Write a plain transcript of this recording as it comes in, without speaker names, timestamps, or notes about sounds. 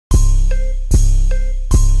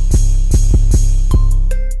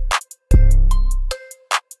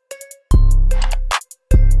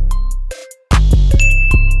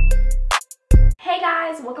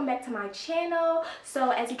channel.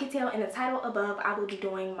 So as you can tell in the title above, I will be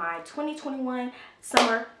doing my 2021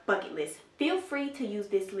 summer bucket list. Feel free to use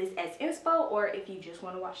this list as inspo or if you just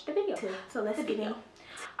want to watch the video. So let's get in.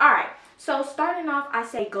 Alright, so starting off, I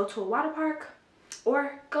say go to a water park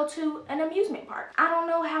or go to an amusement park. I don't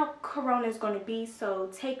know how Corona is going to be, so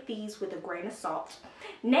take these with a grain of salt.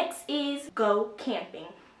 Next is go camping.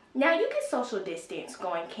 Now you can social distance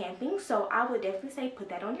going camping, so I would definitely say put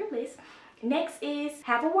that on your list. Next is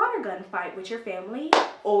have a water gun fight with your family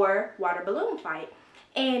or water balloon fight.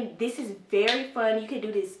 And this is very fun. You can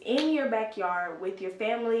do this in your backyard with your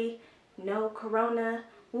family. No Corona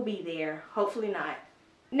will be there. Hopefully not.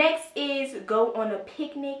 Next is go on a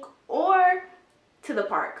picnic or to the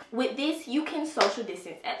park. With this, you can social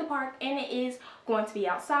distance at the park and it is going to be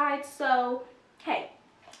outside. So, hey,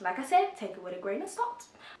 like I said, take it with a grain of salt.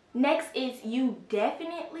 Next is you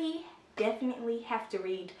definitely have to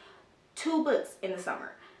read 2 books in the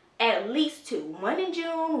summer. At least 2. One in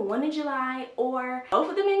June, one in July, or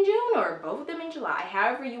both of them in June or both of them in July.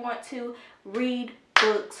 However you want to read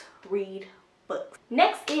books, read books.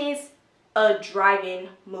 Next is a drive-in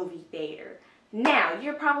movie theater. Now,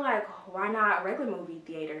 you're probably like, why not a regular movie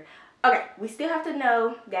theater? Okay, we still have to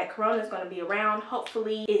know that Corona is going to be around.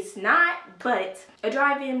 Hopefully it's not, but a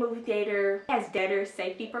drive-in movie theater has better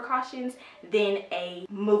safety precautions than a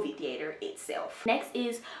movie theater itself. Next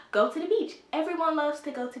is go to the beach. Everyone loves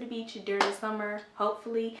to go to the beach during the summer,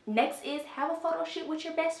 hopefully. Next is have a photo shoot with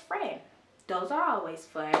your best friend. Those are always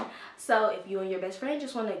fun. So if you and your best friend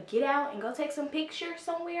just want to get out and go take some pictures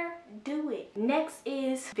somewhere, do it. Next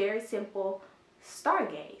is very simple,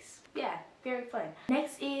 stargaze. Yeah, very fun.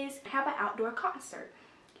 Next is have an outdoor concert.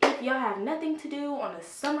 If y'all have nothing to do on a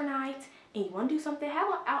summer night and you want to do something, have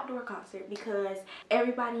an outdoor concert because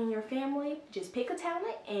everybody in your family just pick a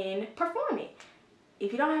talent and perform it.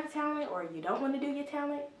 If you don't have a talent or you don't want to do your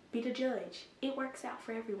talent, be the judge. It works out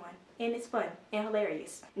for everyone and it's fun and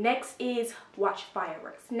hilarious. Next is watch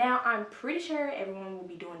fireworks. Now I'm pretty sure everyone will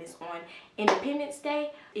be doing this on Independence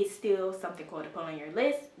Day. It's still something cool to put on your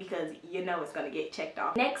list because you know it's going to get checked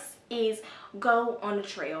off. Next is go on a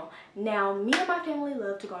trail. Now me and my family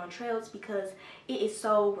love to go on trails because it is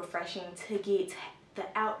so refreshing to get the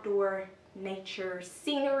outdoor nature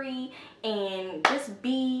scenery and just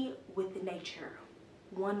be with the nature.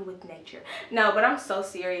 One with nature. No, but I'm so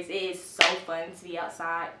serious. It is so fun to be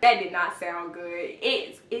outside. That did not sound good.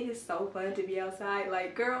 It is so fun to be outside.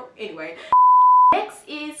 Like, girl, anyway. Next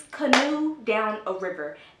is canoe down a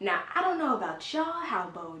river. Now, I don't know about y'all,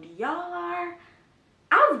 how bold y'all are.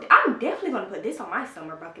 I'm definitely going to put this on my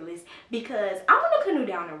summer bucket list because I want to canoe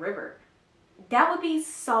down a river. That would be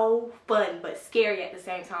so fun, but scary at the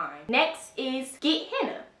same time. Next is get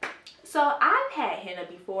henna. So I've had henna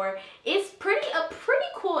before. It's a pretty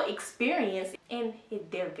cool experience and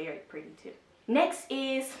they're very pretty too. Next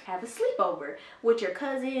is have a sleepover with your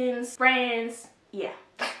cousins, friends, yeah.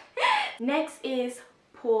 Next is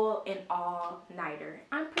pull an all-nighter.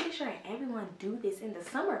 I'm pretty sure everyone do this in the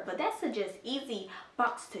summer, but that's a just easy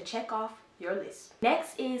box to check off your list.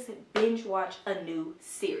 Next is binge watch a new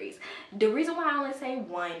series. The reason why I only say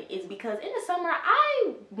one is because in the summer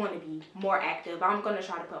I want to be more active. I'm going to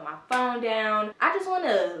try to put my phone down. I just want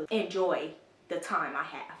to enjoy the time I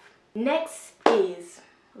have. Next is,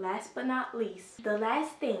 last but not least, the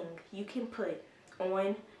last thing you can put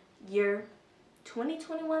on your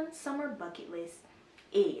 2021 summer bucket list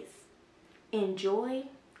is enjoy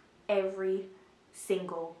every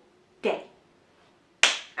single day.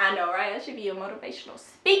 I know, right? I should be a motivational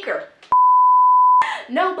speaker.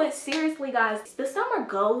 No, but seriously, guys, the summer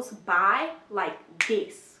goes by like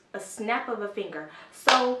this, a snap of a finger.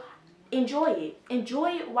 So enjoy it.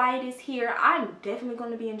 Enjoy it while it is here. I'm definitely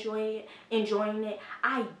going to be enjoying it.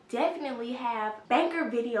 I definitely have banker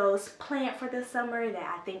videos planned for the summer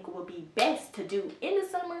that I think will be best to do in the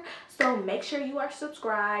summer. So make sure you are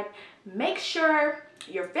subscribed. Make sure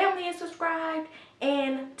your family is subscribed.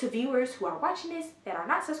 And to viewers who are watching this that are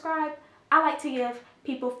not subscribed, I like to give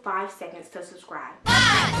people 5 seconds to subscribe.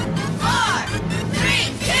 5, 4, 3,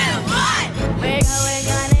 2, 1. We're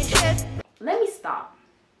going. Let me stop.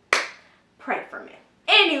 Pray for me.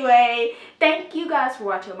 Anyway, thank you guys for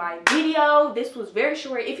watching my video. This was very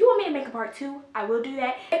short. If you want me to make a part 2, I will do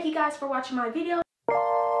that. Thank you guys for watching my video.